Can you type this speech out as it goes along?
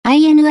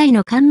INI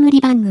の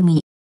冠番組、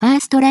ファー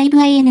ストライブ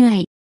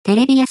INI、テ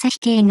レビ朝日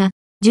系が、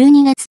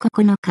12月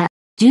9日、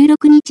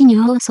16日に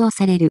放送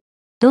される。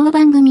同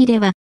番組で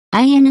は、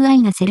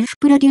INI がセルフ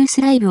プロデュー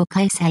スライブを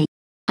開催。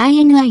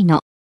INI の、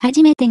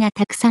初めてが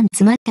たくさん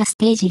詰まったス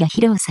テージが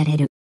披露され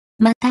る。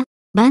また、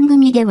番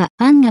組では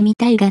ファンが見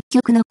たい楽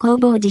曲の公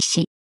募を実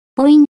施。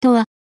ポイント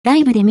は、ラ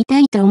イブで見た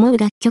いと思う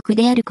楽曲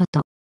であるこ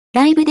と。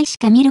ライブでし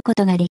か見るこ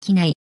とができ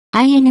ない。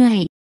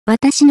INI、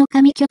私の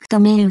神曲と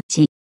銘打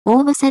ち、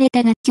応募され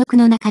た楽曲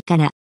の中か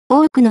ら、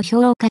多くの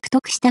票を獲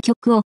得した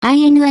曲を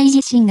INI 自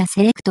身が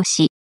セレクト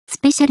し、ス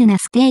ペシャルな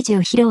ステージを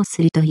披露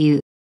するとい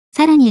う。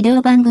さらに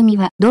同番組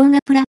は動画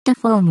プラット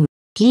フォーム、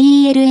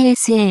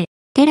TELASA、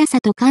テラサ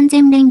と完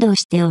全連動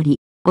しており、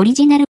オリ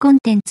ジナルコン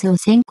テンツを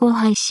先行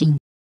配信。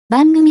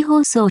番組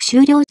放送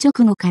終了直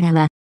後から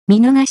は、見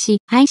逃し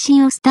配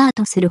信をスター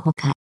トするほ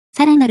か、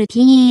さらなる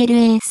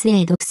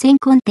TELASA 独占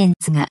コンテン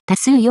ツが多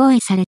数用意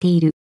されて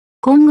いる。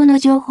今後の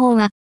情報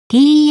は、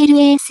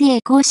TELASA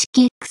公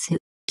式X、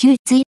旧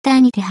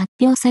Twitter にて発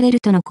表される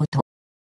とのこと。